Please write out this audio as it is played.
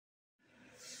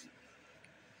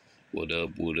What up,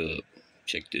 what up?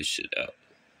 Check this shit out.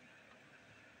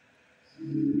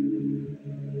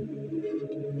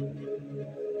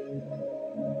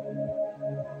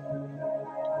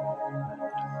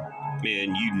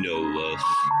 Man, you know us.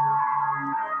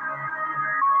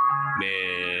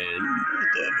 Man,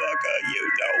 motherfucker, you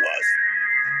know us.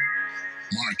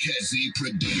 Marquezzi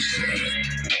producer.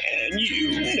 Man,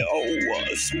 you know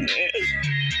us, man.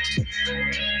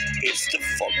 It's the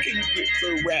fucking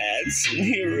River Rats in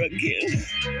here again.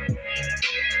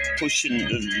 Pushing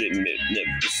the limit,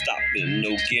 never stopping,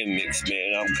 no gimmicks,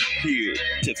 man. I'm here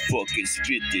to fucking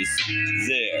spit this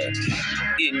there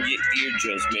in your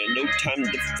eardrums, man. No time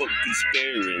to fucking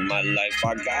spare in my life.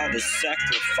 I gotta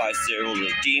sacrifice there all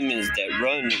the demons that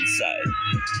run inside.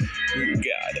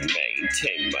 Gotta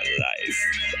maintain my life,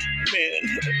 man.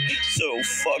 So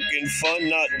fucking fun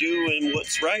not doing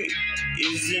what's right,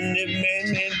 isn't it,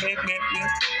 man?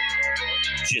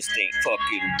 Just ain't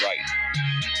fucking right.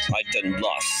 I done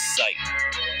lost sight.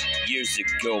 Years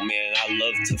ago, man, I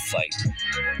love to fight.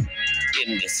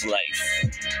 In this life,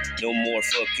 no more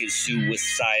fucking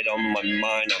suicide on my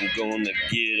mind. I'm gonna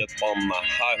get up on my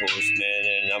high horse, man,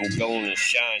 and I'm gonna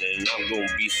shine, and I'm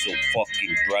gonna be so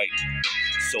fucking bright,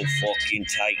 so fucking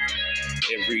tight.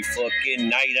 Every fucking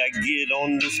night I get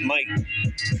on this mic,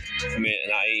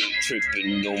 man, I ain't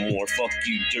tripping no more. Fuck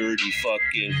you dirty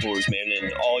fucking whores, man,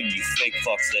 and all you fake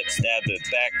fucks that stab it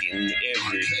back in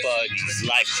everybody's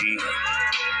life, G.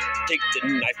 Take the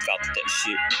knife out that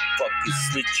shit. Fucking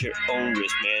slit your own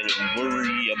wrist, man, and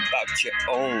worry about your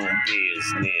own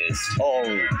business. Oh,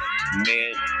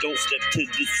 man, don't step to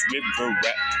this river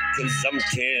rap, cause I'm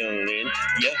telling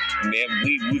ya, man,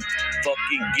 we would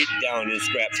fucking get down and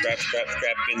scrap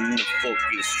in the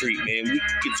fucking street, man. We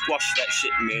can squash that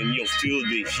shit, man. You'll feel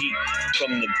the heat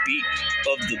from the beat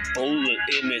of the bullet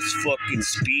in its fucking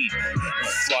speed,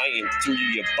 flying through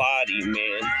your body,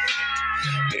 man.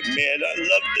 Hey, man, I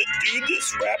love to do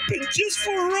this rapping just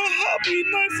for a hobby,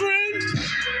 my friend.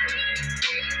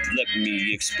 Let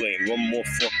me explain one more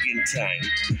fucking time.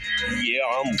 Yeah,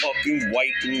 I'm fucking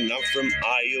white and I'm from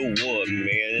Iowa,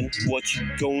 man. What you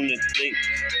gonna think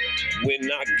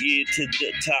when I get to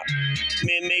the top?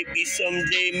 Man, maybe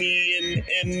someday me and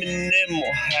Eminem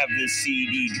will have a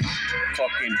CD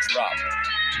fucking drop.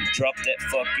 Drop that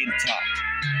fucking top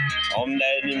on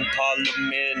that impala,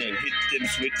 man, and hit them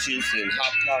switches and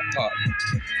hop.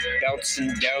 Bouncing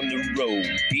down the road,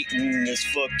 beating this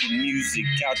fucking music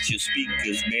out your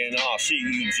speakers, man. Oh shit,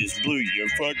 you just blew your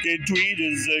fucking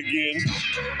tweeters again.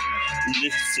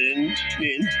 Listen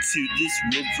into this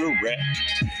river rap,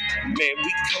 man.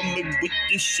 We coming with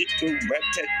this shit for rat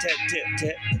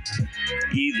tat.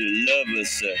 Either love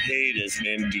us or hate us,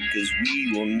 man, because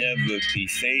we will never be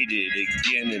faded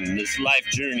again in this life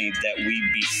journey that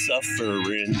we be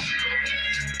suffering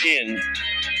in.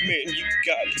 Man, you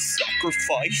gotta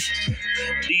sacrifice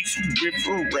these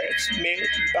river rats, man.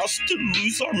 About to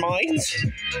lose our minds.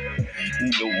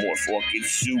 No more fucking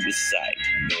suicide,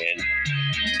 man.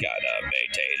 Gotta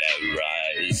maintain that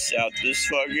rise out this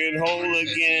fucking hole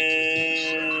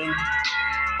again.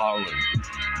 Falling,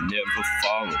 never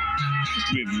falling.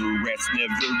 River rats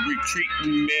never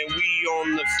retreating, man. We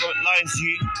on the front lines,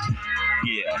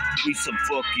 yeah, we some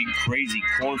fucking crazy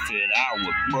corn-fed our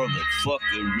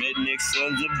motherfucker redneck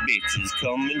sons of bitches.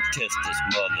 Come and test us,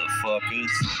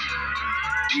 motherfuckers.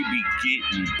 We be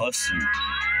getting bustin'.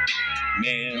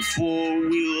 Man,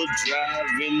 four-wheel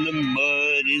drive in the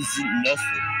mud isn't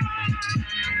nothing.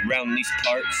 Around these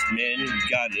parts, man, you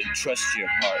gotta trust your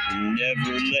heart and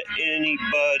never let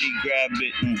anybody grab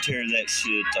it and tear that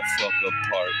shit the fuck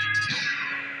apart.